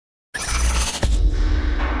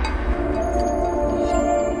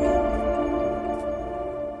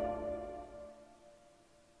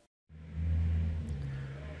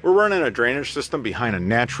We're running a drainage system behind a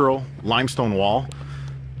natural limestone wall.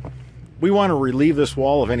 We want to relieve this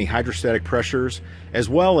wall of any hydrostatic pressures, as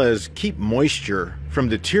well as keep moisture from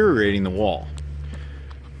deteriorating the wall.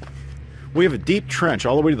 We have a deep trench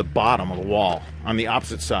all the way to the bottom of the wall on the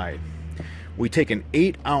opposite side. We take an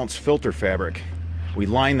 8-ounce filter fabric, we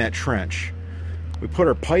line that trench, we put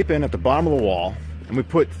our pipe in at the bottom of the wall, and we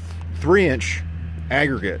put 3-inch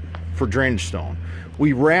aggregate for drainage stone.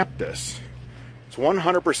 We wrap this. It's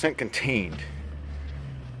 100% contained.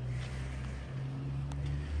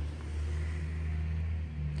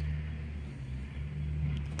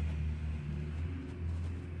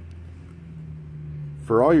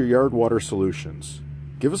 For all your yard water solutions,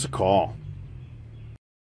 give us a call.